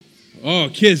Oh,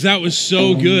 kids, that was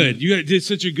so good. You guys did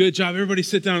such a good job. Everybody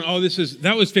sit down. Oh,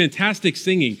 that was fantastic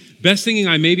singing. Best singing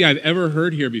I've ever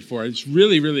heard here before. It's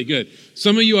really, really good.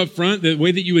 Some of you up front, the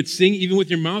way that you would sing, even with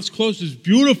your mouths closed, is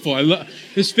beautiful.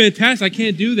 It's fantastic. I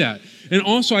can't do that. And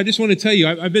also, I just want to tell you,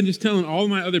 I've been just telling all of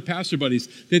my other pastor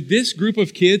buddies that this group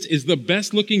of kids is the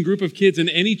best looking group of kids in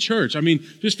any church. I mean,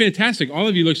 just fantastic. All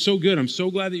of you look so good. I'm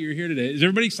so glad that you're here today. Is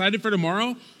everybody excited for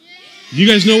tomorrow? You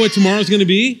guys know what tomorrow's going to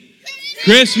be?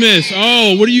 Christmas.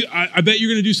 Oh, what are you? I bet you're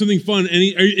going to do something fun.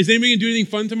 Is anybody going to do anything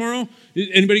fun tomorrow? Is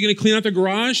anybody going to clean out the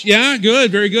garage? Yeah,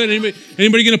 good, very good.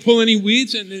 Anybody going to pull any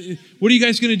weeds? What are you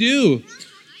guys going to do?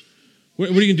 What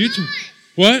are you going to do?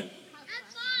 What?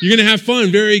 You're going to have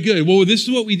fun. Very good. Well, this is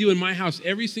what we do in my house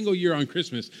every single year on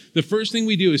Christmas. The first thing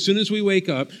we do, as soon as we wake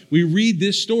up, we read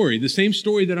this story, the same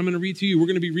story that I'm going to read to you. We're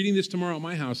going to be reading this tomorrow at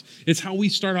my house. It's how we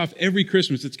start off every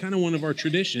Christmas. It's kind of one of our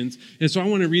traditions. And so I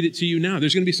want to read it to you now.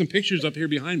 There's going to be some pictures up here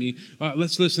behind me.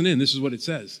 Let's listen in. This is what it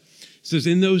says. It says,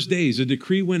 in those days, a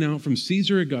decree went out from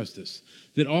Caesar Augustus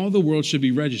that all the world should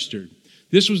be registered.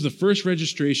 This was the first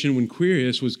registration when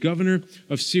Quirinius was governor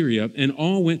of Syria, and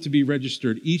all went to be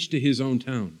registered, each to his own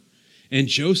town. And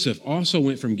Joseph also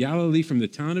went from Galilee, from the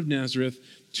town of Nazareth,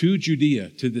 to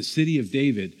Judea, to the city of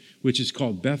David, which is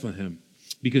called Bethlehem,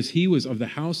 because he was of the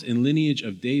house and lineage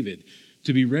of David,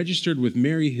 to be registered with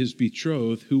Mary, his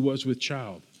betrothed, who was with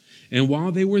child. And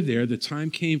while they were there, the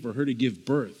time came for her to give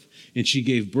birth. And she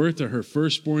gave birth to her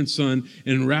firstborn son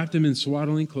and wrapped him in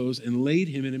swaddling clothes and laid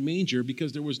him in a manger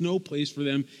because there was no place for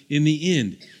them in the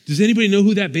inn. Does anybody know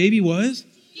who that baby was?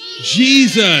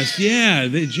 Jesus. Yeah,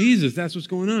 Jesus. That's what's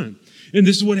going on. And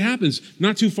this is what happens.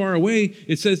 Not too far away,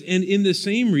 it says, and in the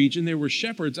same region there were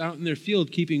shepherds out in their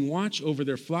field keeping watch over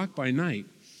their flock by night.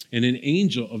 And an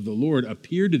angel of the Lord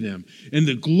appeared to them, and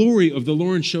the glory of the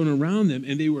Lord shone around them,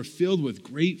 and they were filled with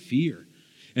great fear.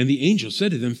 And the angel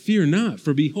said to them, fear not,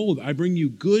 for behold, I bring you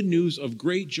good news of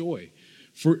great joy.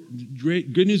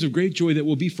 Good news of great joy that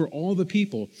will be for all the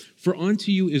people. For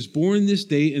unto you is born this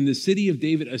day in the city of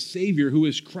David a Savior, who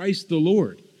is Christ the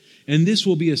Lord. And this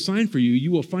will be a sign for you.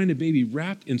 You will find a baby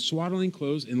wrapped in swaddling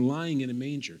clothes and lying in a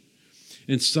manger.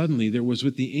 And suddenly there was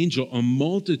with the angel a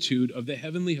multitude of the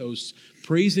heavenly hosts,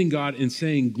 praising God and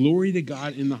saying, glory to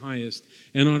God in the highest,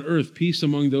 and on earth peace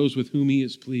among those with whom he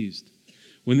is pleased.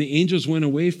 When the angels went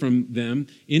away from them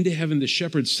into heaven, the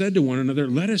shepherds said to one another,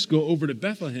 let us go over to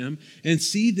Bethlehem and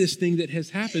see this thing that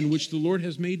has happened, which the Lord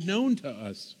has made known to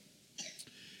us.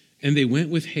 And they went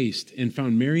with haste and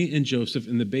found Mary and Joseph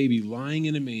and the baby lying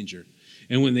in a manger.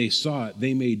 And when they saw it,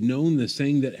 they made known the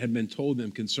saying that had been told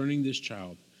them concerning this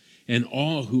child. And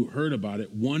all who heard about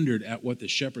it wondered at what the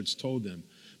shepherds told them.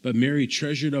 But Mary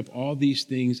treasured up all these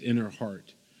things in her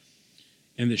heart.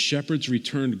 And the shepherds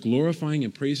returned, glorifying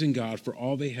and praising God for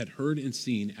all they had heard and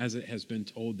seen as it has been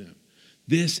told them.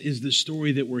 This is the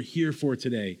story that we're here for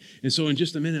today. And so in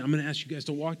just a minute, I'm going to ask you guys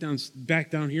to walk back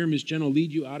down here. Miss Jen will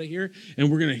lead you out of here,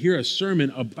 and we're going to hear a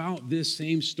sermon about this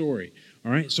same story.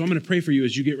 All right? So I'm going to pray for you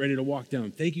as you get ready to walk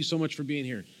down. Thank you so much for being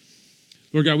here.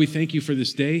 Lord God, we thank you for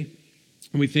this day,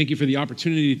 and we thank you for the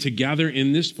opportunity to gather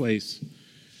in this place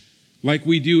like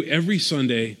we do every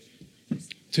Sunday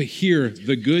to hear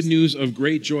the good news of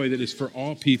great joy that is for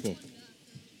all people.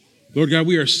 Lord God,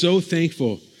 we are so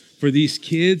thankful for these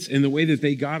kids and the way that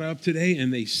they got up today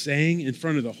and they sang in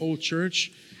front of the whole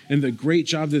church and the great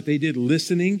job that they did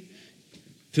listening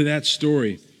to that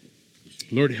story.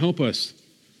 Lord, help us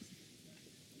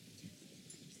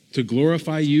to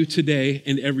glorify you today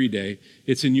and every day.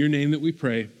 It's in your name that we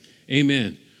pray.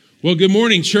 Amen. Well, good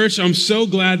morning, church. I'm so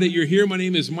glad that you're here. My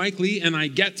name is Mike Lee, and I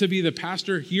get to be the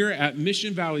pastor here at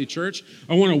Mission Valley Church.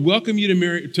 I want to welcome you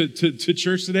to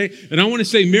church today, and I want to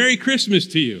say Merry Christmas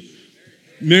to you.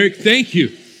 Thank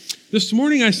you. This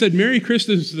morning I said Merry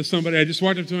Christmas to somebody. I just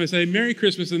walked up to them and I said, Merry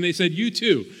Christmas, and they said, you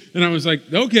too. And I was like,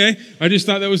 okay. I just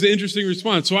thought that was an interesting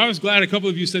response. So I was glad a couple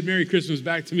of you said Merry Christmas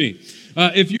back to me.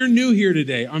 If you're new here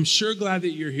today, I'm sure glad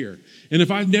that you're here. And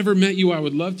if I've never met you, I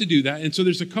would love to do that. And so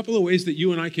there's a couple of ways that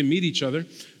you and I can meet each other.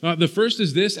 The first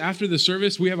is this. After the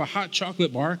service, we have a hot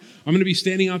chocolate bar. I'm going to be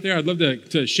standing out there. I'd love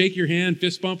to shake your hand,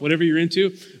 fist bump, whatever you're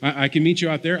into. I can meet you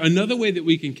out there. Another way that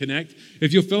we can connect,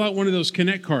 if you'll fill out one of those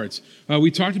Connect cards.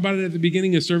 We talked about it at the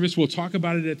beginning of service. We'll talk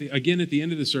about it again at the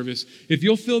end of the service. If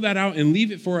you'll fill that out and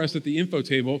leave it for us at the info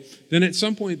table, then at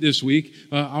some point this week,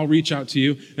 I'll reach out to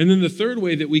you. And then the third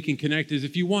way that we can connect connect is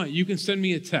if you want, you can send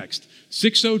me a text,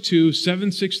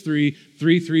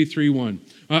 602-763-3331.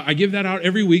 I give that out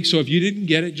every week, so if you didn't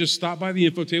get it, just stop by the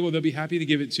info table. They'll be happy to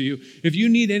give it to you. If you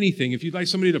need anything, if you'd like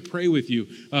somebody to pray with you,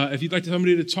 if you'd like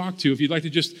somebody to talk to, if you'd like to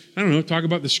just, talk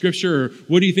about the scripture, or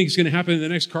what do you think is going to happen in the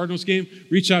next Cardinals game,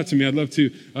 reach out to me. I'd love to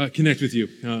connect with you.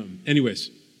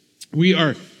 Anyways, we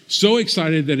are so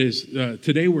excited that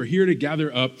today we're here to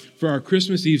gather up for our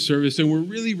Christmas Eve service, and we're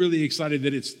really, really excited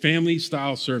that it's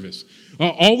family-style service.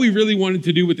 All we really wanted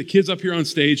to do with the kids up here on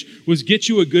stage was get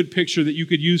you a good picture that you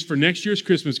could use for next year's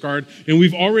Christmas card, and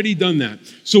we've already done that.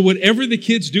 So whatever the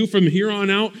kids do from here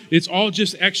on out, it's all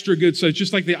just extra good. So it's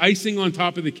just like the icing on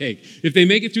top of the cake. If they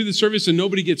make it through the service and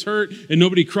nobody gets hurt and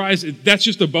nobody cries, that's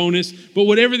just a bonus. But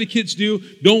whatever the kids do,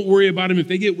 don't worry about them. If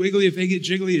they get wiggly, if they get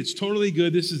jiggly, it's totally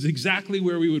good. This is exactly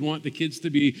where we would want the kids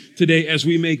to be today as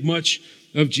we make much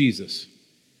of Jesus.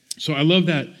 So I love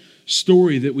that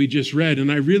story that we just read,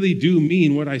 and I really do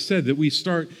mean what I said, that we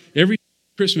start every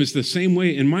Christmas the same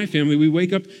way. In my family, we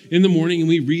wake up in the morning and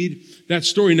we read that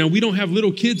story. Now, we don't have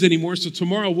little kids anymore, so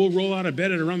tomorrow we'll roll out of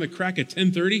bed at around the crack at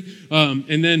 10:30,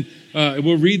 and then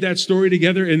we'll read that story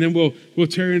together, and then we'll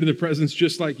tear into the presents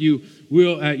just like you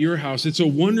will at your house. It's a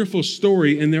wonderful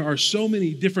story, and there are so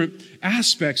many different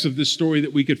aspects of this story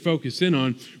that we could focus in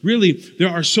on. Really, there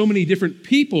are so many different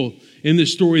people in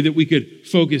this story that we could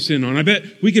focus in on. I bet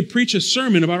we could preach a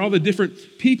sermon about all the different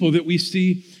people that we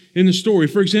see in the story.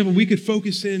 For example, we could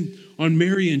focus in on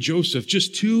Mary and Joseph,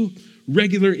 just two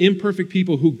regular, imperfect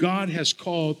people who God has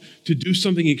called to do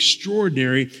something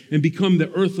extraordinary and become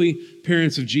the earthly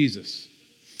parents of Jesus.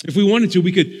 If we wanted to,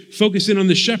 we could focus in on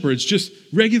the shepherds, just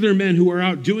regular men who are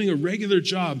out doing a regular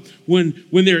job when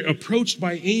they're approached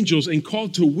by angels and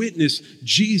called to witness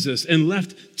Jesus and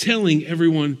left telling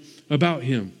everyone about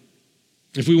him.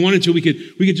 If we wanted to, we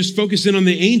could just focus in on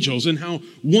the angels and how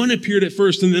one appeared at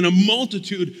first and then a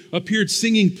multitude appeared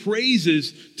singing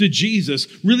praises to Jesus,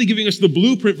 really giving us the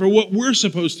blueprint for what we're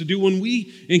supposed to do when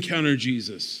we encounter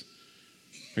Jesus.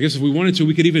 I guess if we wanted to,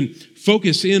 we could even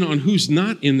focus in on who's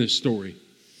not in this story.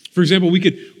 For example, we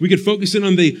could focus in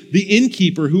on the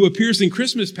innkeeper who appears in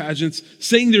Christmas pageants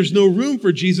saying there's no room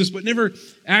for Jesus, but never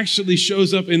actually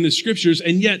shows up in the scriptures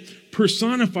and yet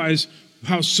personifies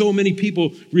how so many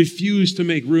people refuse to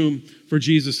make room for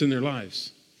Jesus in their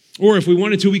lives. Or if we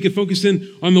wanted to, we could focus in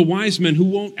on the wise men who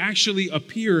won't actually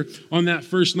appear on that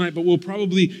first night, but will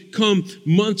probably come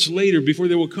months later before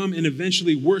they will come and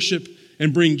eventually worship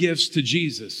and bring gifts to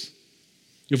Jesus.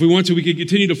 If we want to, we could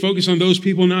continue to focus on those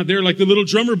people not there, like the little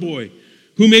drummer boy,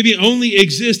 who maybe only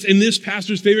exists in this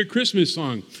pastor's favorite Christmas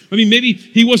song. I mean, maybe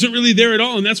he wasn't really there at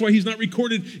all, and that's why he's not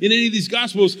recorded in any of these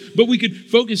Gospels, but we could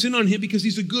focus in on him because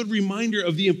he's a good reminder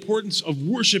of the importance of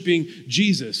worshiping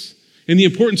Jesus and the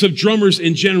importance of drummers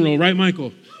in general, right,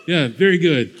 Michael? Yeah, very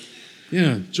good.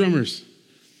 Yeah, drummers.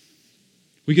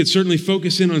 We could certainly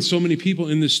focus in on so many people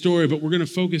in this story, but we're going to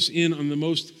focus in on the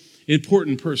most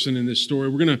important person in this story.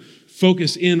 We're going to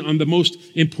focus in on the most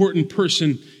important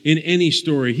person in any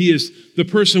story. He is the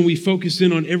person we focus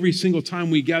in on every single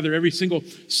time we gather, every single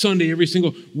Sunday, every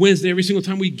single Wednesday, every single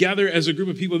time we gather as a group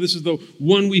of people. This is the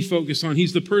one we focus on.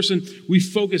 He's the person we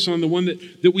focus on, the one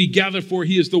that we gather for.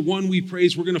 He is the one we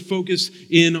praise. We're going to focus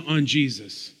in on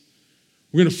Jesus.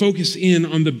 We're going to focus in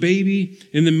on the baby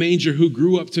in the manger who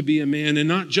grew up to be a man, and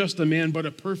not just a man, but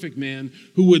a perfect man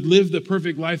who would live the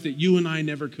perfect life that you and I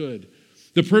never could.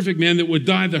 The perfect man that would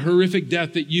die the horrific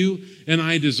death that you and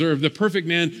I deserve. The perfect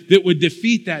man that would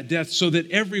defeat that death so that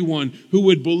everyone who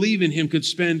would believe in him could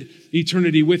spend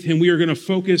eternity with him. We are going to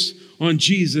focus on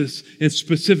Jesus and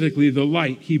specifically the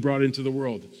light he brought into the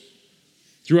world.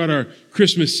 Throughout our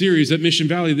Christmas series at Mission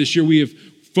Valley this year, we have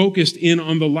focused in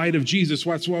on the light of Jesus.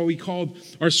 That's why we called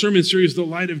our sermon series The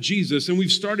Light of Jesus. And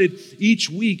we've started each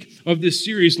week of this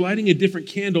series lighting a different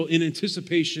candle in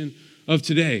anticipation of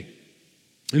today.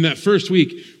 In that first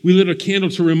week, we lit a candle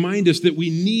to remind us that we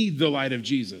need the light of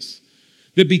Jesus.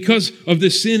 That because of the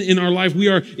sin in our life, we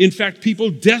are, in fact, people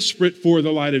desperate for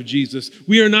the light of Jesus.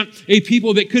 We are not a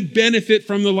people that could benefit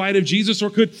from the light of Jesus or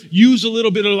could use a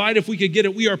little bit of light if we could get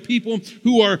it. We are people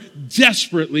who are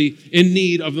desperately in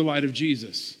need of the light of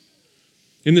Jesus.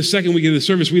 In the second week of the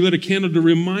service, we lit a candle to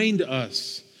remind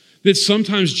us that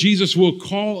sometimes Jesus will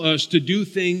call us to do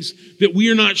things that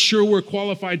we are not sure we're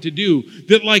qualified to do.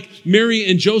 That like Mary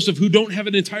and Joseph, who don't have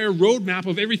an entire roadmap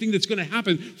of everything that's going to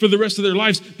happen for the rest of their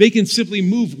lives, they can simply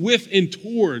move with and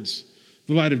towards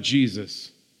the light of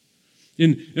Jesus.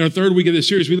 In our third week of this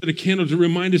series, we lit a candle to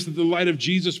remind us that the light of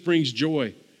Jesus brings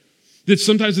joy. That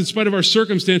sometimes in spite of our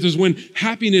circumstances, when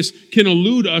happiness can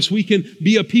elude us, we can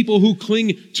be a people who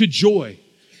cling to joy.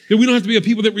 That we don't have to be a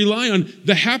people that rely on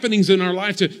the happenings in our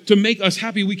life to make us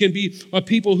happy. We can be a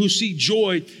people who see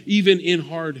joy even in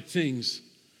hard things.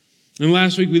 And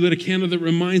last week we lit a candle that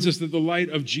reminds us that the light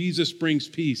of Jesus brings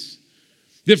peace.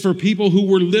 That for people who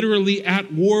were literally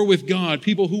at war with God,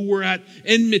 people who were at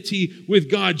enmity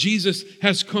with God, Jesus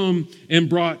has come and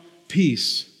brought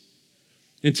peace.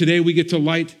 And today we get to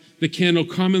light the candle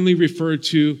commonly referred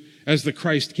to as the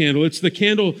Christ candle. It's the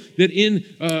candle that in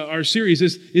our series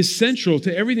is central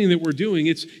to everything that we're doing.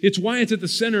 It's why it's at the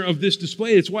center of this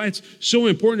display. It's why it's so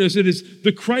important to us. It is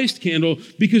the Christ candle,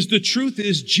 because the truth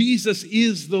is Jesus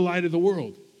is the light of the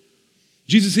world.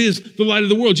 Jesus is the light of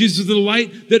the world. Jesus is the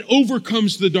light that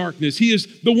overcomes the darkness. He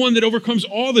is the one that overcomes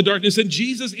all the darkness. And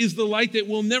Jesus is the light that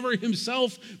will never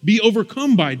himself be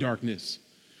overcome by darkness.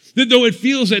 That though it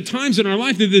feels at times in our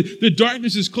life that the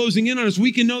darkness is closing in on us,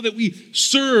 we can know that we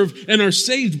serve and are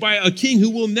saved by a king who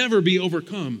will never be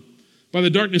overcome by the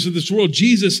darkness of this world.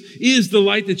 Jesus is the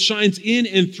light that shines in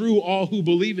and through all who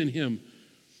believe in him.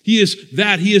 He is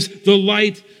that. He is the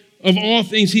light of all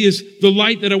things. He is the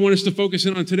light that I want us to focus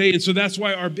in on today. And so that's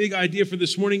why our big idea for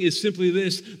this morning is simply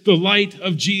this: the light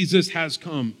of Jesus has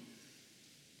come.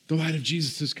 The light of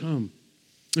Jesus has come.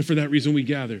 And for that reason we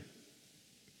gather.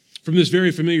 From this very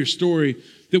familiar story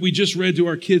that we just read to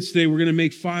our kids today, we're going to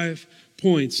make 5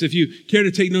 points. If you care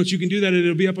to take notes, you can do that.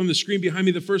 It'll be up on the screen behind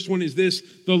me. The first one is this: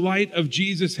 the light of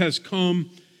Jesus has come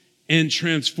and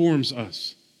transforms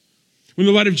us. When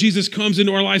the light of Jesus comes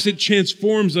into our lives, it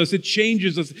transforms us, it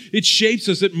changes us, it shapes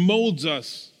us, it molds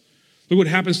us. Look what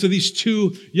happens to these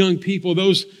 2 young people.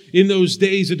 In those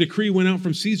days, a decree went out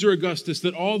from Caesar Augustus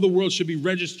that all the world should be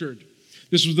registered.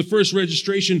 This was the first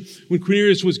registration when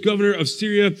Quirinius was governor of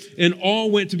Syria, and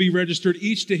all went to be registered,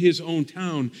 each to his own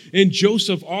town. And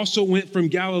Joseph also went from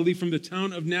Galilee, from the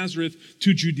town of Nazareth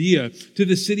to Judea, to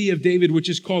the city of David, which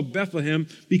is called Bethlehem,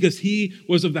 because he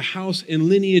was of the house and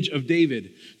lineage of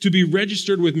David, to be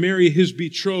registered with Mary, his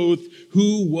betrothed,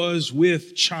 who was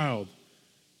with child.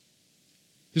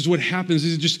 This is what happens.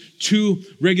 These are just 2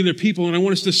 regular people. And I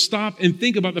want us to stop and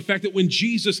think about the fact that when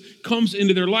Jesus comes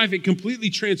into their life, it completely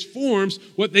transforms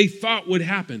what they thought would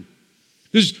happen.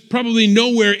 There's probably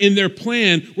nowhere in their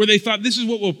plan where they thought, this is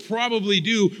what we'll probably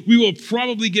do. We will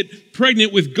probably get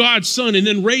pregnant with God's son and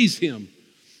then raise him.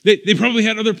 They probably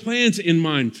had other plans in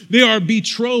mind. They are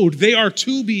betrothed. They are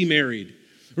to be married.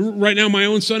 Right now, my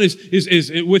own son is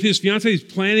with his fiance. He's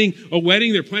planning a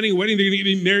wedding. They're planning a wedding. They're going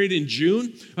to get married in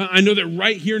June. I know that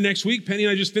right here next week, Penny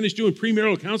and I just finished doing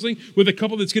premarital counseling with a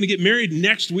couple that's going to get married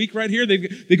next week right here.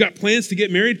 They've got plans to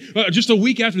get married. Just a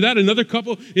week after that, another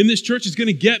couple in this church is going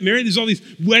to get married. There's all these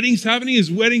weddings happening. It's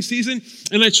wedding season.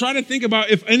 And I try to think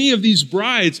about if any of these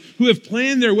brides who have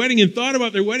planned their wedding and thought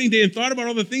about their wedding day and thought about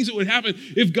all the things that would happen,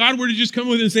 if God were to just come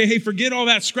with it and say, hey, forget all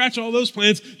that, scratch all those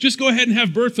plans, just go ahead and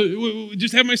have birth,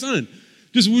 just have my son.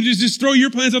 Just throw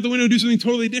your plans out the window and do something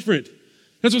totally different.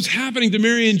 That's what's happening to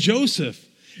Mary and Joseph.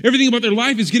 Everything about their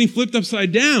life is getting flipped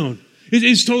upside down.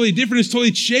 It's totally different. It's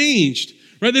totally changed.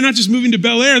 Right? They're not just moving to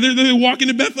Bel Air. They're walking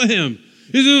to Bethlehem.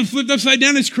 It's flipped upside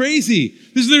down. It's crazy.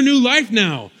 This is their new life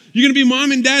now. You're going to be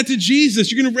mom and dad to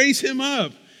Jesus. You're going to raise him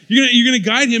up. You're going to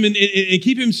guide him and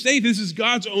keep him safe. This is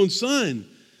God's own son.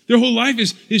 Their whole life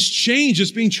is changed.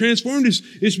 It's being transformed.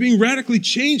 It's being radically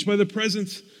changed by the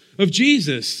presence of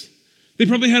Jesus. They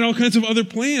probably had all kinds of other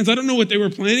plans. I don't know what they were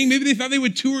planning. Maybe they thought they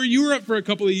would tour Europe for a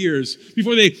couple of years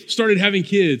before they started having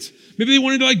kids. Maybe they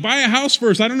wanted to buy a house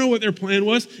first. I don't know what their plan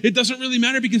was. It doesn't really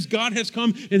matter because God has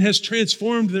come and has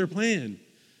transformed their plan.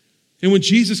 And when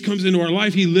Jesus comes into our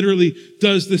life, he literally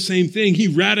does the same thing. He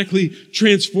radically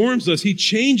transforms us. He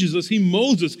changes us. He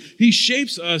molds us. He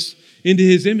shapes us into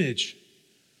his image.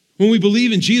 When we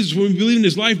believe in Jesus, when we believe in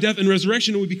his life, death, and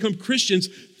resurrection, and we become Christians,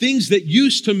 things that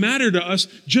used to matter to us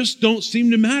just don't seem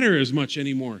to matter as much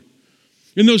anymore.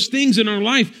 And those things in our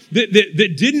life that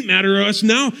didn't matter to us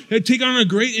now take on a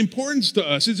great importance to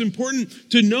us. It's important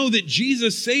to know that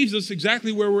Jesus saves us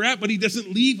exactly where we're at, but he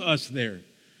doesn't leave us there.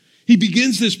 He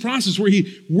begins this process where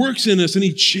he works in us and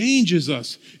he changes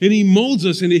us and he molds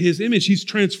us into his image. He's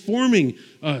transforming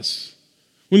us.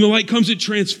 When the light comes, it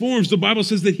transforms. The Bible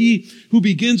says that he who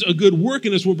begins a good work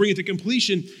in us will bring it to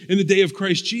completion in the day of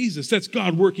Christ Jesus. That's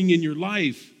God working in your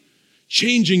life,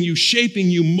 changing you, shaping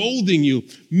you, molding you,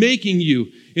 making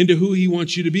you into who he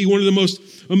wants you to be. One of the most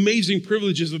amazing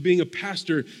privileges of being a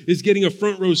pastor is getting a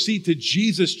front row seat to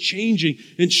Jesus changing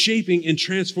and shaping and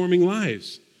transforming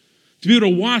lives. To be able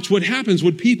to watch what happens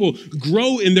when people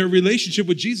grow in their relationship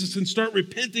with Jesus and start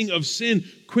repenting of sin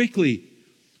quickly.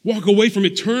 Walk away from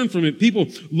it, turn from it. People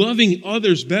loving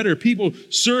others better. People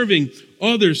serving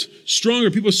others stronger.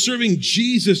 People serving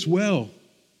Jesus well.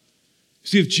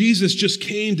 See, if Jesus just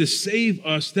came to save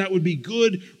us, that would be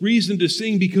good reason to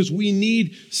sing because we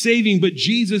need saving. But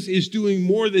Jesus is doing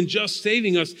more than just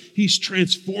saving us. He's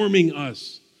transforming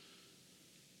us.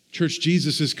 Church,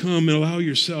 Jesus has come, and allow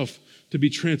yourself to be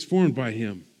transformed by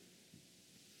him.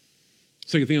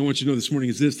 Second thing I want you to know this morning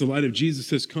is this: the light of Jesus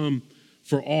has come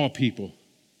for all people.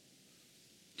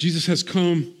 Jesus has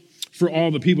come for all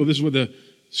the people. This is what the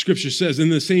Scripture says. In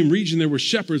the same region, there were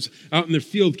shepherds out in their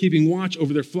field keeping watch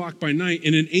over their flock by night,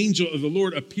 and an angel of the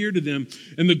Lord appeared to them,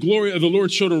 and the glory of the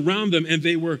Lord shone around them, and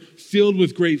they were filled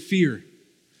with great fear.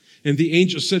 And the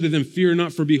angel said to them, "Fear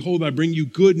not, for behold, I bring you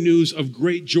good news of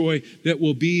great joy that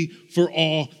will be for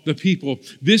all the people."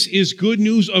 This is good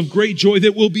news of great joy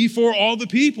that will be for all the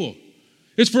people.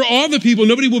 It's for all the people.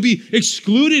 Nobody will be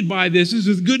excluded by this. This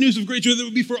is good news of great joy that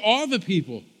will be for all the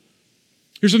people.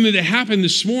 Here's something that happened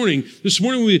this morning. This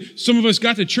morning, some of us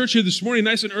got to church here this morning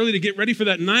nice and early to get ready for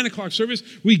that 9 o'clock service.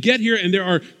 We get here, and there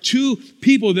are 2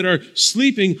 people that are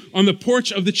sleeping on the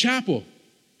porch of the chapel.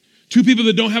 2 people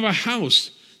that don't have a house.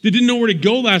 They didn't know where to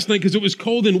go last night because it was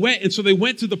cold and wet, and so they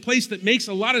went to the place that makes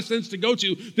a lot of sense to go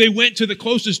to. They went to the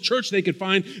closest church they could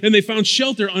find, and they found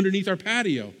shelter underneath our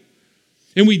patio.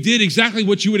 And we did exactly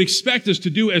what you would expect us to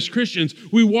do as Christians.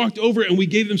 We walked over and we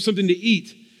gave them something to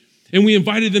eat. And we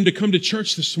invited them to come to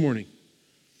church this morning.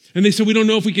 And they said, "We don't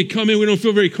know if we could come in. We don't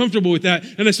feel very comfortable with that."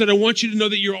 And I said, "I want you to know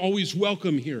that you're always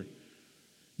welcome here.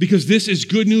 Because this is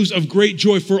good news of great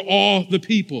joy for all the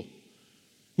people.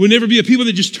 We'll never be a people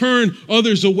that just turn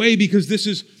others away, because this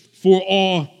is for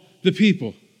all the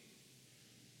people."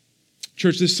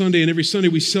 Church, this Sunday and every Sunday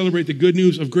we celebrate the good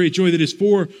news of great joy that is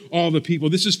for all the people.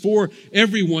 This is for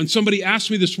everyone. Somebody asked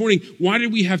me this morning, why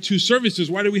did we have 2 services?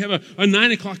 Why did we have a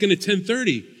 9 o'clock and a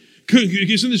 10:30?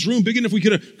 Isn't this room big enough? We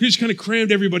could have just kind of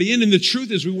crammed everybody in. And the truth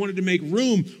is we wanted to make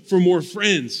room for more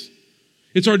friends.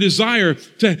 It's our desire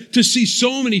to see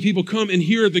so many people come and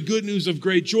hear the good news of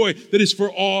great joy that is for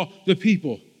all the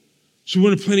people. So we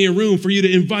wanted plenty of room for you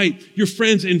to invite your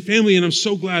friends and family, and I'm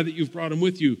so glad that you've brought them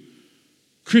with you.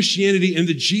 Christianity and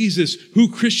the Jesus who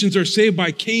Christians are saved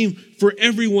by came for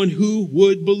everyone who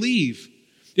would believe.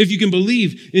 If you can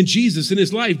believe in Jesus and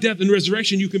his life, death, and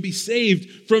resurrection, you can be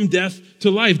saved from death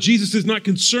to life. Jesus is not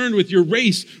concerned with your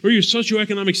race or your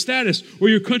socioeconomic status or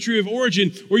your country of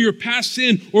origin or your past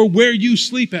sin or where you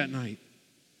sleep at night.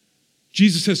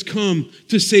 Jesus has come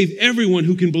to save everyone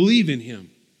who can believe in him.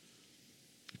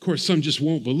 Of course, some just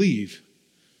won't believe.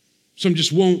 Some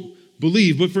just won't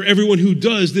believe. But for everyone who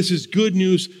does, this is good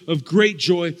news of great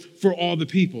joy for all the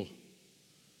people.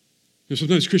 You know,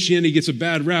 sometimes Christianity gets a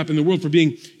bad rap in the world for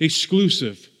being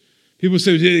exclusive. People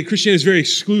say Christianity is very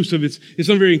exclusive. It's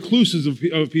not very inclusive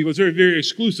of people. It's very, very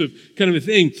exclusive kind of a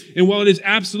thing. And while it is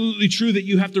absolutely true that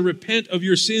you have to repent of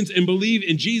your sins and believe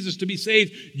in Jesus to be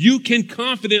saved, you can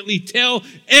confidently tell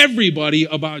everybody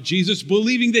about Jesus,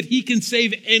 believing that he can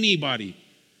save anybody.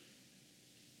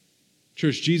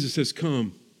 Church, Jesus has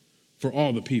come for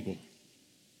all the people.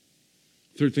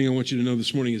 Third thing I want you to know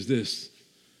this morning is this: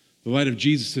 the light of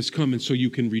Jesus has come, and so you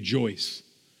can rejoice.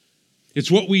 It's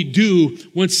what we do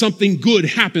when something good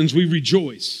happens. We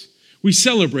rejoice. We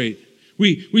celebrate.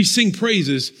 We sing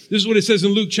praises. This is what it says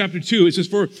in Luke chapter 2. It says,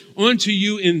 "For unto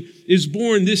you is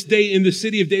born this day in the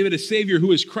city of David a Savior,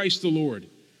 who is Christ the Lord.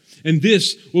 And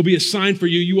this will be a sign for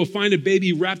you. You will find a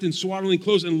baby wrapped in swaddling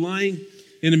clothes and lying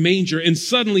in a manger." And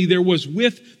suddenly there was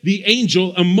with the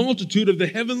angel a multitude of the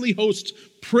heavenly hosts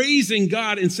praising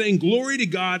God and saying, "Glory to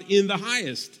God in the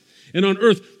highest, and on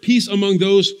earth peace among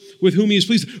those with whom he is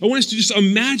pleased." I want us to just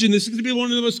imagine this is going to be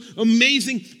one of the most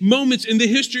amazing moments in the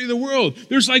history of the world.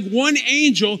 There's like one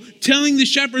angel telling the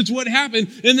shepherds what happened,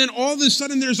 and then all of a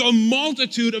sudden there's a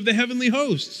multitude of the heavenly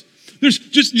hosts. There's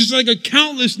just like a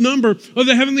countless number of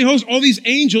the heavenly hosts, all these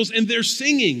angels, and they're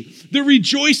singing. They're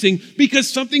rejoicing because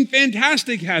something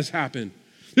fantastic has happened.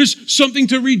 There's something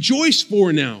to rejoice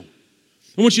for now.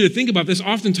 I want you to think about this.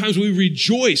 Oftentimes we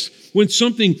rejoice when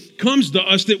something comes to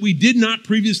us that we did not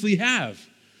previously have.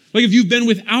 Like if you've been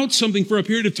without something for a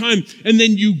period of time and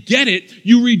then you get it,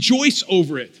 you rejoice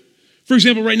over it. For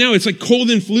example, right now, it's like cold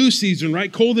and flu season, right?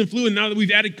 Cold and flu, and now that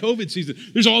we've added COVID season,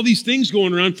 there's all these things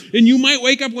going around, and you might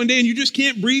wake up one day and you just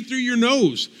can't breathe through your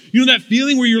nose. You know that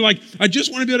feeling where you're like, I just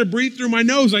want to be able to breathe through my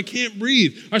nose. I can't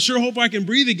breathe. I sure hope I can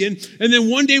breathe again. And then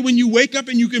one day when you wake up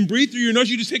and you can breathe through your nose,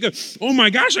 you just take oh my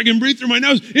gosh, I can breathe through my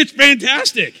nose. It's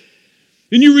fantastic.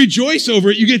 And you rejoice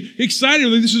over it. You get excited.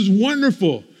 Like, this is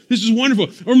wonderful. This is wonderful.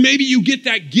 Or maybe you get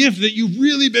that gift that you've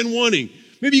really been wanting.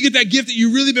 Maybe you get that gift that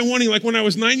you've really been wanting, like when I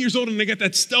was 9 years old and I got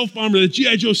that stealth bomber, the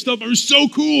G.I. Joe stealth bomber. It was so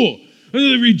cool. I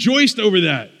really rejoiced over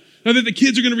that. Now that the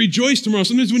kids are going to rejoice tomorrow.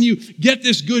 Sometimes when you get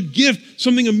this good gift,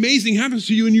 something amazing happens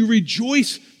to you and you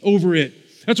rejoice over it.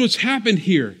 That's what's happened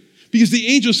here. Because the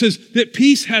angel says that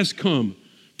peace has come.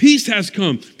 Peace has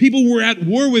come. People were at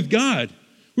war with God.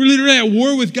 We're literally at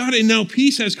war with God, and now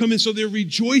peace has come, and so they're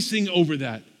rejoicing over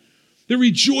that. They're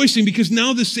rejoicing because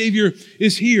now the Savior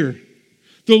is here.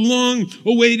 The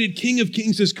long-awaited King of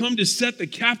Kings has come to set the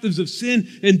captives of sin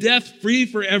and death free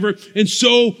forever, and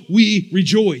so we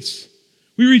rejoice.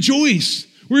 We rejoice.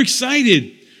 We're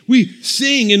excited. We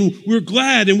sing, and we're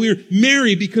glad, and we're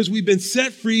merry because we've been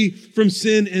set free from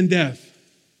sin and death.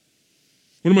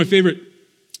 One of my favorite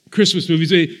Christmas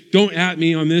movies, don't at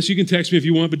me on this. You can text me if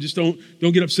you want, but just don't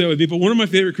get upset with me. But one of my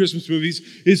favorite Christmas movies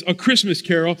is A Christmas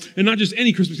Carol, and not just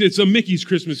any Christmas, it's a Mickey's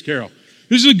Christmas Carol.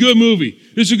 This is a good movie.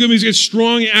 This is a good movie. It's got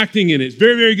strong acting in it. It's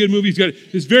very, very good movie.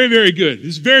 It's very, very good. This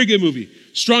is a very good movie.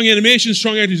 Strong animation,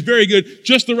 strong acting. It's very good.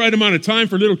 Just the right amount of time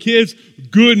for little kids.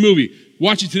 Good movie.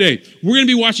 Watch it today. We're going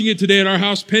to be watching it today at our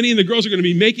house. Penny and the girls are going to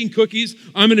be making cookies.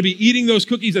 I'm going to be eating those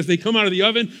cookies as they come out of the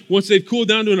oven once they've cooled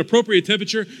down to an appropriate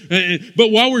temperature.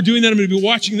 But while we're doing that, I'm going to be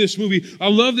watching this movie. I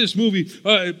love this movie.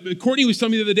 Courtney was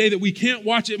telling me the other day that we can't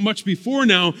watch it much before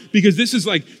now because this is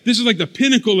like the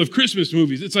pinnacle of Christmas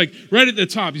movies. It's like right at the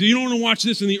top. You don't want to watch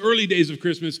this in the early days of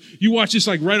Christmas. You watch this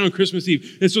like right on Christmas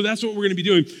Eve. And so that's what we're going to be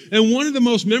doing. And one of the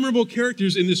most memorable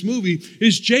characters in this movie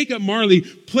is Jacob Marley,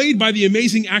 played by the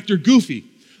amazing actor Goofy.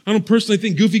 I don't personally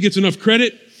think Goofy gets enough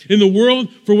credit in the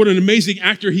world for what an amazing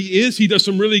actor he is. He does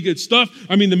some really good stuff.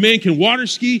 I mean, the man can water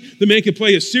ski. The man can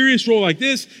play a serious role like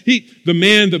this.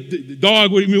 The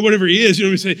dog, whatever he is, you know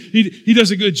what I'm saying? He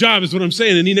does a good job is what I'm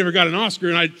saying, and he never got an Oscar,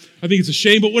 and I think it's a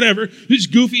shame, but whatever. This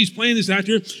Goofy, he's playing this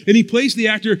actor, and he plays the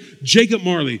actor Jacob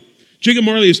Marley. Jacob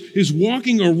Marley is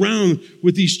walking around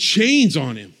with these chains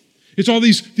on him. It's all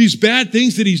these bad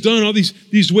things that he's done, all these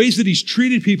ways that he's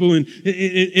treated people and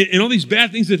all these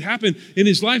bad things that happen in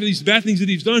his life, and these bad things that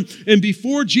he's done. And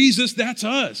before Jesus, that's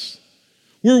us.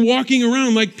 We're walking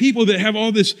around like people that have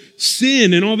all this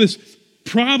sin and all this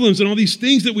problems and all these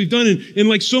things that we've done and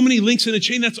like so many links in a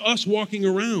chain, that's us walking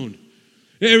around.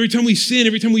 Every time we sin,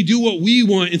 every time we do what we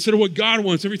want instead of what God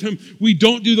wants, every time we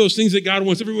don't do those things that God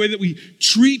wants, every way that we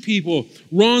treat people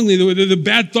wrongly, the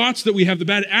bad thoughts that we have, the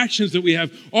bad actions that we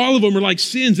have, all of them are like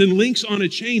sins and links on a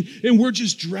chain, and we're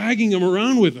just dragging them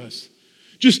around with us.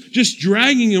 Just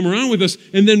dragging them around with us,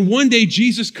 and then one day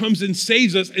Jesus comes and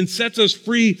saves us and sets us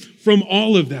free from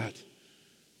all of that.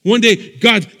 One day,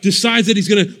 God decides that he's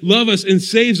going to love us and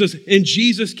saves us, and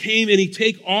Jesus came and he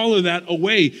takes all of that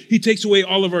away. He takes away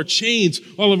all of our chains,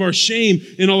 all of our shame,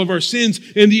 and all of our sins,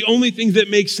 and the only thing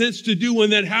that makes sense to do when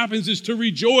that happens is to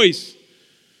rejoice.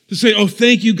 To say, oh,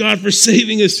 thank you, God, for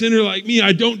saving a sinner like me.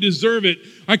 I don't deserve it.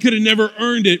 I could have never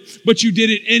earned it, but you did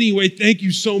it anyway. Thank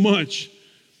you so much.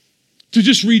 To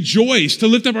just rejoice, to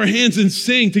lift up our hands and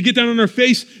sing, to get down on our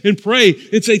face and pray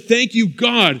and say, thank you,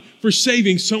 God, for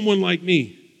saving someone like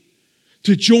me.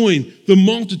 To join the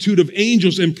multitude of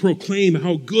angels and proclaim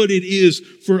how good it is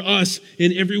for us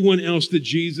and everyone else that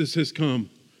Jesus has come.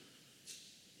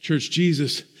 Church,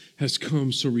 Jesus has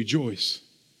come, so rejoice.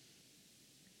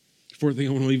 Fourth thing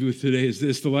I want to leave you with today is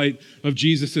this: the light of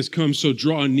Jesus has come, so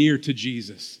draw near to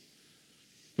Jesus.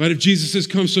 The light of Jesus has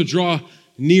come, so draw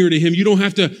near to him. You don't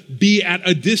have to be at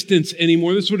a distance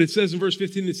anymore. That's what it says in verse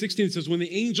 15 and 16. It says, when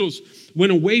the angels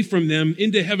went away from them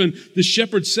into heaven, the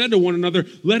shepherds said to one another,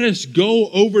 let us go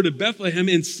over to Bethlehem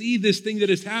and see this thing that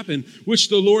has happened, which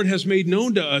the Lord has made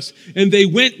known to us. And they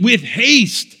went with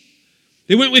haste.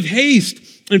 They went with haste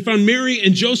and found Mary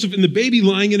and Joseph and the baby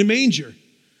lying in a manger.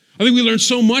 I think we learned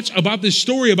so much about this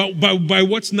story by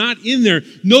what's not in there.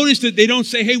 Notice that they don't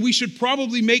say, hey, we should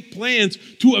probably make plans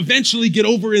to eventually get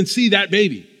over and see that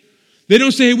baby. They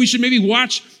don't say, hey, we should maybe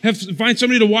find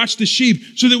somebody to watch the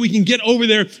sheep so that we can get over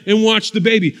there and watch the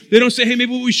baby. They don't say, hey,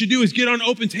 maybe what we should do is get on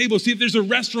Open Table, see if there's a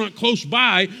restaurant close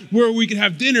by where we can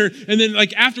have dinner, and then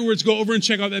like afterwards go over and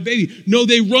check out that baby. No,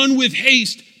 they run with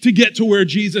haste to get to where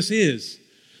Jesus is.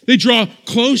 They draw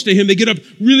close to him. They get up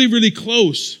really, really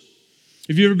close.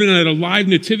 Have you ever been at a live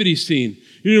nativity scene?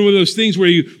 You know, one of those things where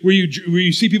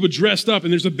you see people dressed up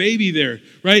and there's a baby there,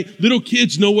 right? Little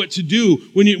kids know what to do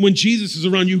when Jesus is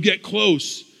around. You get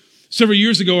close. Several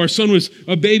years ago, our son was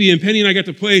a baby, and Penny and I got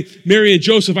to play Mary and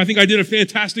Joseph. I think I did a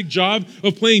fantastic job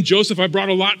of playing Joseph. I brought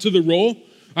a lot to the role.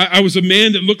 I was a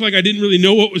man that looked like I didn't really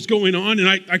know what was going on, and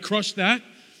I crushed that.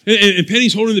 And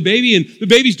Penny's holding the baby, and the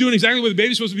baby's doing exactly what the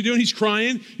baby's supposed to be doing. He's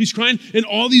crying, and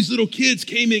all these little kids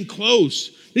came in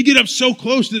close. They get up so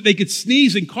close that they could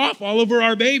sneeze and cough all over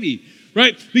our baby,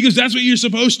 right? Because that's what you're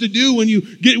supposed to do when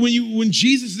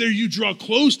Jesus is there. You draw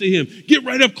close to him. Get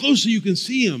right up close so you can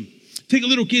see him. Take a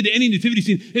little kid to any nativity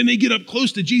scene and they get up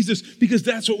close to Jesus because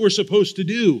that's what we're supposed to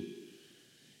do.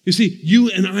 You see, you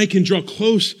and I can draw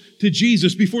close to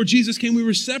Jesus. Before Jesus came, we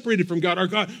were separated from God.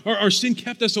 Our sin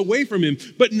kept us away from him.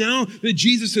 But now that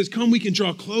Jesus has come, we can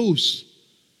draw close.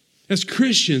 As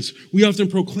Christians, we often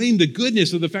proclaim the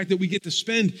goodness of the fact that we get to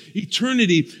spend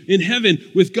eternity in heaven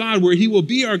with God, where he will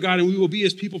be our God and we will be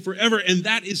his people forever. And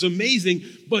that is amazing.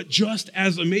 But just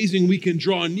as amazing, we can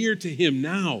draw near to him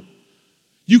now.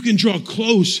 You can draw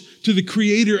close to the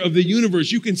creator of the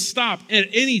universe. You can stop at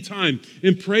any time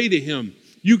and pray to him.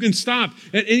 You can stop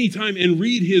at any time and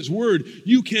read his word.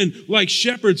 You can, like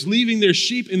shepherds leaving their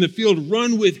sheep in the field,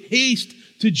 run with haste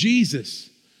to Jesus.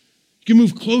 You can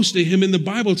move close to him. And the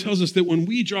Bible tells us that when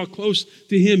we draw close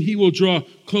to him, he will draw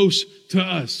close to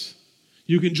us.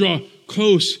 You can draw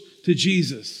close to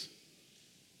Jesus.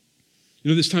 You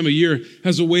know, this time of year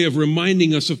has a way of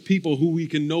reminding us of people who we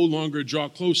can no longer draw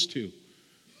close to.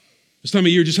 This time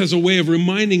of year just has a way of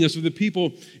reminding us of the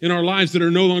people in our lives that are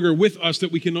no longer with us,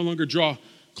 that we can no longer draw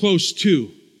close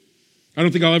to. I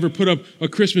don't think I'll ever put up a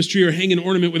Christmas tree or hang an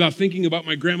ornament without thinking about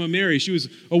my Grandma Mary. She was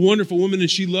a wonderful woman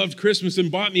and she loved Christmas and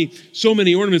bought me so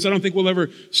many ornaments. I don't think we'll ever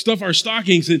stuff our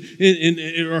stockings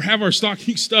or have our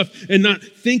stocking stuffed and not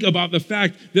think about the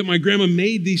fact that my grandma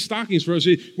made these stockings for us.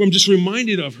 I'm just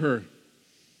reminded of her.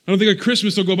 I don't think a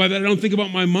Christmas will go by that I don't think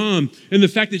about my mom and the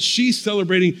fact that she's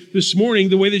celebrating this morning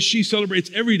the way that she celebrates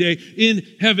every day in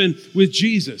heaven with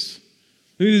Jesus.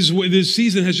 I mean, this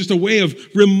season has just a way of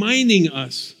reminding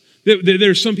us that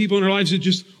there are some people in our lives that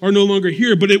just are no longer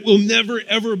here, but it will never,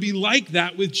 ever be like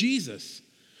that with Jesus.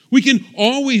 We can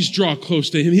always draw close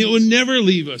to him. He will never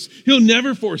leave us. He'll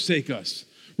never forsake us.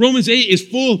 Romans 8 is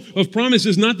full of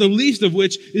promises, not the least of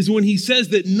which is when he says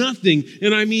that nothing,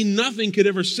 and I mean nothing, could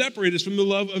ever separate us from the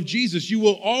love of Jesus. You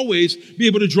will always be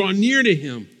able to draw near to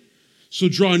him. So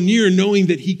draw near knowing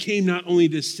that he came not only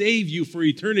to save you for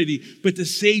eternity, but to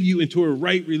save you into a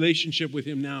right relationship with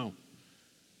him now.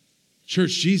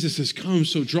 Church, Jesus has come,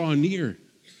 so draw near.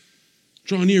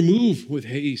 Draw near, move with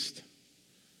haste.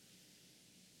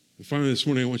 And finally, this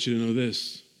morning, I want you to know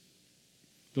this.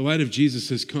 The light of Jesus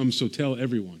has come, so tell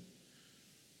everyone.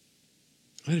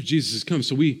 The light of Jesus has come,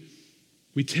 so we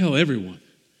tell everyone.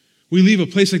 We leave a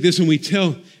place like this and we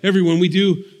tell everyone. We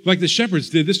do like the shepherds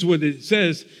did. This is what it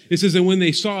says. It says, and when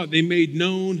they saw it, they made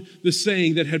known the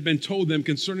saying that had been told them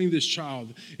concerning this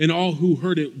child. And all who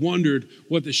heard it wondered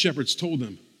what the shepherds told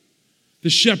them. The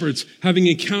shepherds, having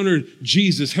encountered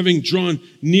Jesus, having drawn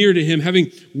near to him,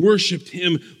 having worshiped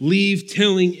him, leave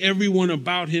telling everyone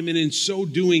about him, and in so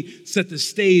doing, set the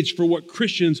stage for what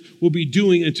Christians will be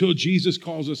doing until Jesus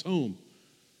calls us home.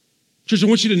 Church, I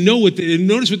want you to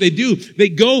notice what they do.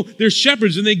 They're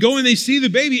shepherds, and they go and they see the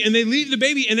baby, and they leave the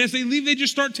baby, and as they leave, they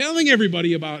just start telling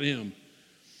everybody about him.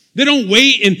 They don't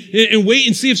wait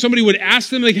and see if somebody would ask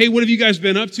them, like, hey, what have you guys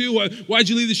been up to? Why'd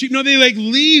you leave the sheep? No, they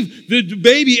leave the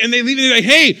baby and they leave and they're like,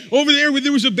 hey, over there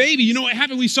was a baby. You know what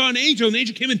happened? We saw an angel. An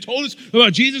angel came and told us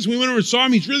about Jesus. We went over and saw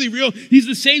him. He's really real. He's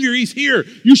the Savior. He's here.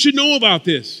 You should know about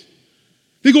this.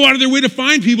 They go out of their way to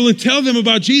find people and tell them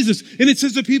about Jesus. And it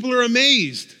says that people are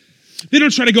amazed. They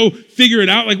don't try to go figure it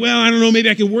out like, well, I don't know, maybe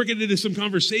I can work it into some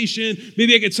conversation.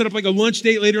 Maybe I could set up like a lunch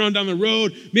date later on down the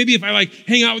road. Maybe if I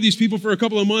hang out with these people for a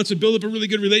couple of months and build up a really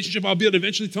good relationship, I'll be able to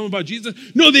eventually tell them about Jesus.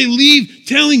 No, they leave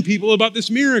telling people about this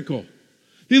miracle.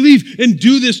 They leave and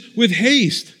do this with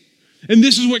haste. And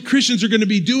this is what Christians are going to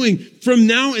be doing from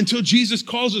now until Jesus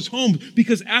calls us home.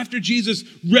 Because after Jesus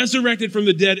resurrected from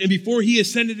the dead and before he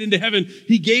ascended into heaven,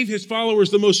 he gave his followers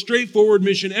the most straightforward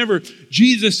mission ever.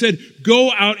 Jesus said,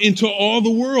 go out into all the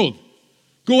world.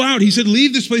 Go out. He said,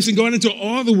 leave this place and go out into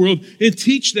all the world and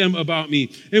teach them about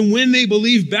me. And when they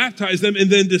believe, baptize them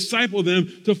and then disciple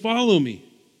them to follow me.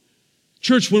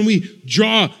 Church, when we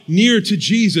draw near to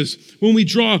Jesus, when we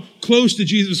draw close to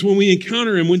Jesus, when we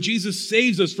encounter him, when Jesus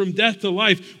saves us from death to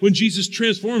life, when Jesus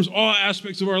transforms all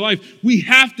aspects of our life, we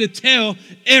have to tell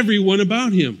everyone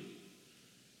about him.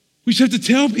 We just have to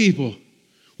tell people.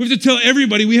 We have to tell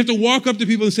everybody. We have to walk up to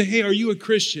people and say, hey, are you a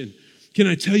Christian? Can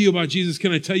I tell you about Jesus?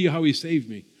 Can I tell you how he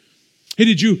saved me? Hey,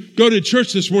 did you go to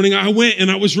church this morning? I went and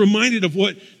I was reminded of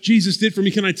what Jesus did for me.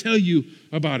 Can I tell you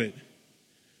about it?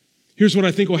 Here's what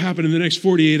I think will happen in the next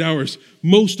 48 hours.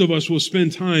 Most of us will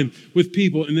spend time with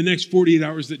people in the next 48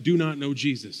 hours that do not know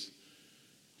Jesus.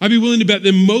 I'd be willing to bet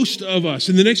that most of us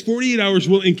in the next 48 hours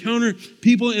will encounter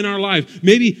people in our life,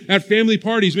 maybe at family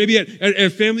parties, maybe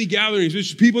at family gatherings.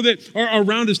 There's people that are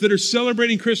around us that are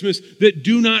celebrating Christmas that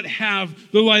do not have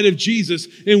the light of Jesus,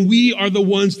 and we are the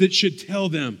ones that should tell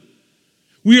them.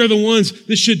 We are the ones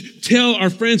that should tell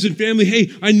our friends and family,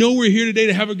 hey, I know we're here today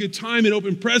to have a good time and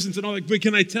open presents and all that, but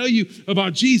can I tell you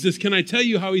about Jesus? Can I tell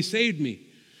you how he saved me?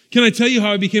 Can I tell you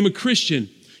how I became a Christian?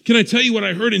 Can I tell you what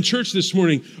I heard in church this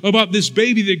morning about this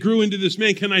baby that grew into this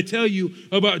man? Can I tell you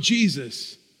about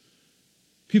Jesus?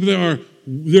 There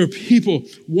are people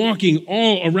walking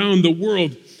all around the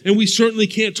world, and we certainly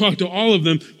can't talk to all of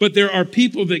them, but there are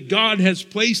people that God has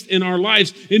placed in our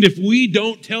lives, and if we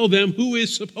don't tell them, who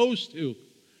is supposed to?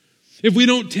 If we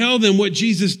don't tell them what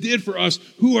Jesus did for us,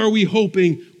 who are we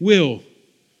hoping will?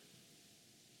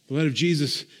 The light of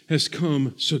Jesus has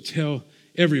come, so tell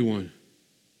everyone.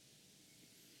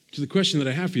 So the question that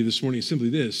I have for you this morning is simply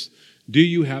this: do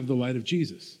you have the light of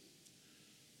Jesus?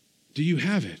 Do you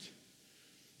have it?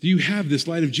 Do you have this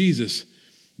light of Jesus?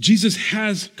 Jesus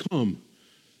has come.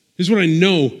 This is what I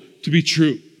know to be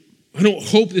true. I don't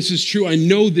hope this is true. I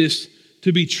know this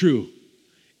to be true.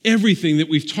 Everything that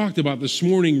we've talked about this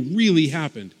morning really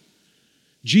happened.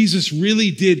 Jesus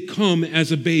really did come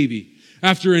as a baby.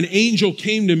 After an angel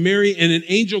came to Mary and an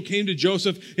angel came to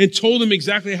Joseph and told him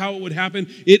exactly how it would happen,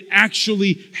 it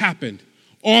actually happened.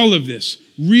 All of this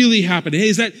really happened. Hey,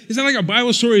 is that like a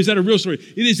Bible story or is that a real story?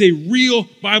 It is a real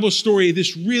Bible story.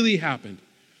 This really happened.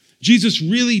 Jesus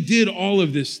really did all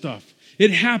of this stuff.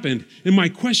 It happened. And my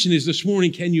question is this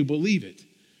morning, can you believe it?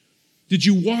 Did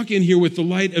you walk in here with the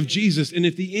light of Jesus? And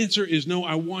if the answer is no,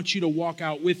 I want you to walk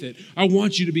out with it. I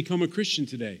want you to become a Christian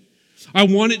today. I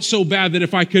want it so bad that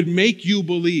if I could make you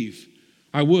believe,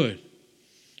 I would.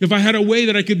 If I had a way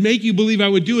that I could make you believe, I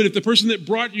would do it. If the person that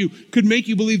brought you could make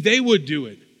you believe, they would do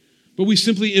it. But we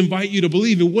simply invite you to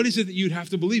believe. And what is it that you'd have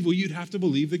to believe? Well, you'd have to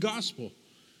believe the gospel.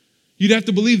 You'd have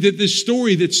to believe that this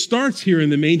story that starts here in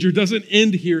the manger doesn't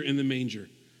end here in the manger.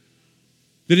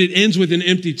 That it ends with an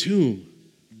empty tomb.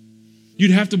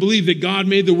 You'd have to believe that God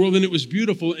made the world and it was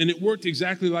beautiful and it worked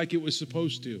exactly like it was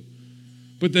supposed to.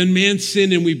 But then man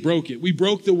sinned and we broke it. We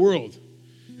broke the world.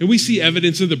 And we see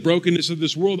evidence of the brokenness of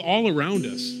this world all around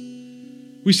us.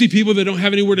 We see people that don't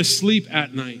have anywhere to sleep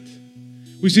at night.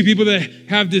 We see people that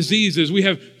have diseases. We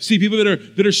see people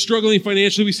that are struggling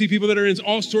financially. We see people that are in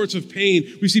all sorts of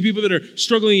pain. We see people that are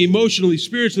struggling emotionally,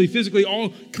 spiritually, physically, all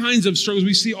kinds of struggles.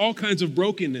 We see all kinds of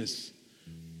brokenness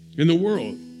in the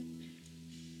world.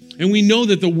 And we know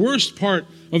that the worst part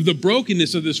of the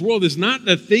brokenness of this world is not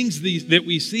the things that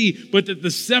we see, but that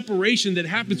the separation that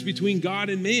happens between God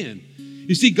and man.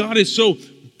 You see, God is so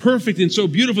perfect and so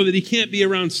beautiful that he can't be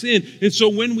around sin. And so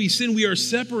when we sin, we are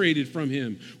separated from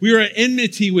him. We are at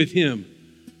enmity with him.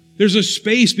 There's a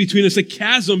space between us, a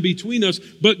chasm between us,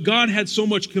 but God had so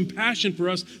much compassion for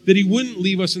us that he wouldn't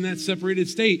leave us in that separated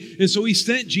state. And so he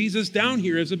sent Jesus down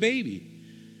here as a baby.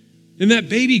 And that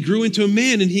baby grew into a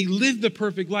man and he lived the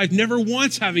perfect life, never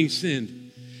once having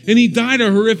sinned. And he died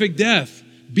a horrific death,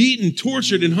 beaten,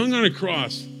 tortured, and hung on a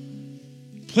cross,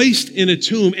 placed in a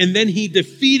tomb, and then he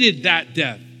defeated that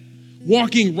death,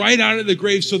 walking right out of the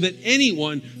grave so that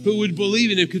anyone who would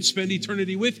believe in him could spend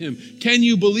eternity with him. Can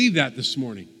you believe that this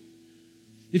morning?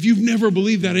 If you've never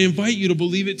believed that, I invite you to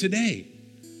believe it today.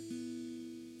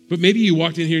 But maybe you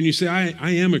walked in here and you say,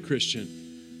 I am a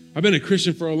Christian. I've been a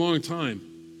Christian for a long time,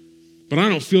 but I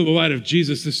don't feel the light of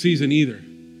Jesus this season either.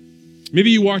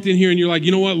 Maybe you walked in here and you're like,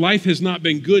 you know what? Life has not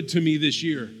been good to me this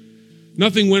year.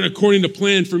 Nothing went according to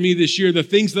plan for me this year. The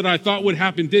things that I thought would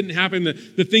happen didn't happen.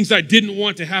 The things I didn't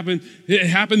want to happen, it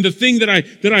happened. The thing that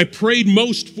I prayed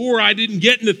most for, I didn't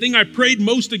get. And the thing I prayed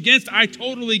most against, I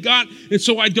totally got. And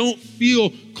so I don't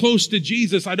feel close to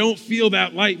Jesus. I don't feel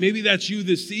that light. Maybe that's you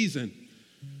this season.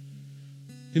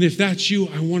 And if that's you,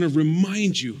 I want to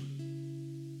remind you.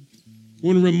 I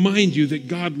want to remind you that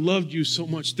God loved you so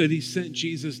much that he sent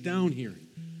Jesus down here.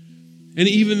 And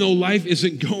even though life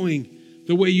isn't going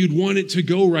the way you'd want it to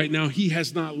go right now, he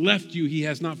has not left you. He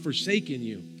has not forsaken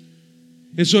you.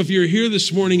 And so if you're here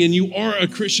this morning and you are a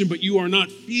Christian, but you are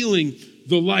not feeling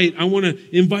the light, I want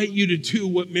to invite you to do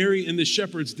what Mary and the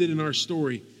shepherds did in our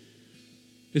story.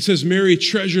 It says, Mary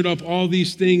treasured up all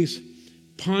these things,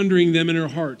 pondering them in her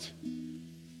heart.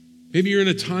 Maybe you're in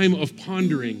a time of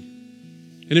pondering.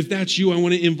 And if that's you, I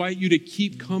want to invite you to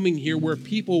keep coming here where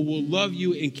people will love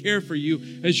you and care for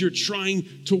you as you're trying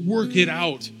to work it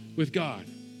out with God.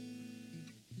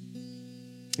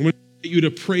 I want to invite you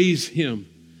to praise him.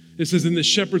 It says, and the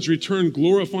shepherds returned,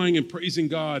 glorifying and praising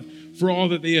God for all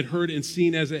that they had heard and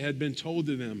seen as it had been told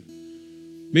to them.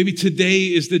 Maybe today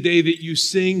is the day that you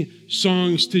sing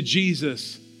songs to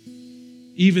Jesus,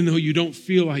 even though you don't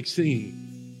feel like singing.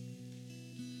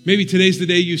 Maybe today's the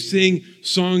day you sing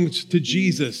songs to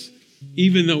Jesus,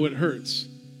 even though it hurts,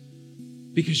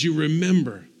 because you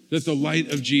remember that the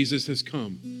light of Jesus has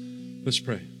come. Let's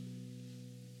pray.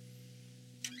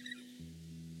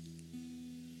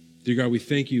 Dear God, we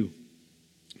thank you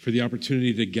for the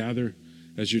opportunity to gather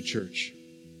as your church.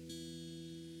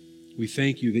 We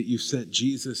thank you that you sent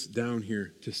Jesus down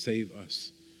here to save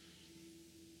us.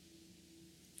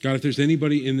 God, if there's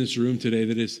anybody in this room today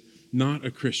that is not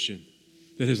a Christian,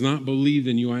 that has not believed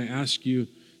in you, I ask you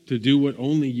to do what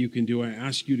only you can do. I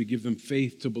ask you to give them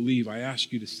faith to believe. I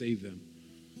ask you to save them.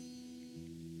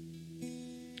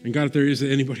 And God, if there is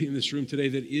anybody in this room today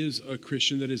that is a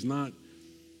Christian that is not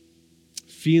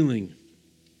feeling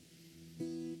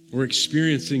or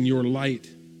experiencing your light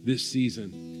this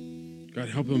season, God,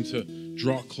 help them to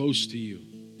draw close to you.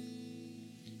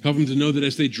 Help them to know that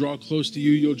as they draw close to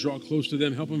you, you'll draw close to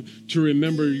them. Help them to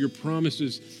remember your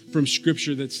promises from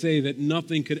Scripture that say that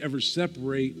nothing could ever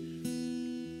separate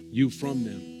you from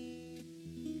them.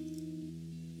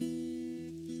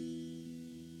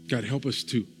 God, help us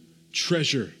to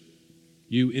treasure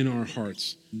you in our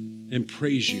hearts and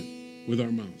praise you with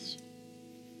our mouths.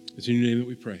 It's in your name that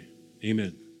we pray.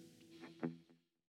 Amen.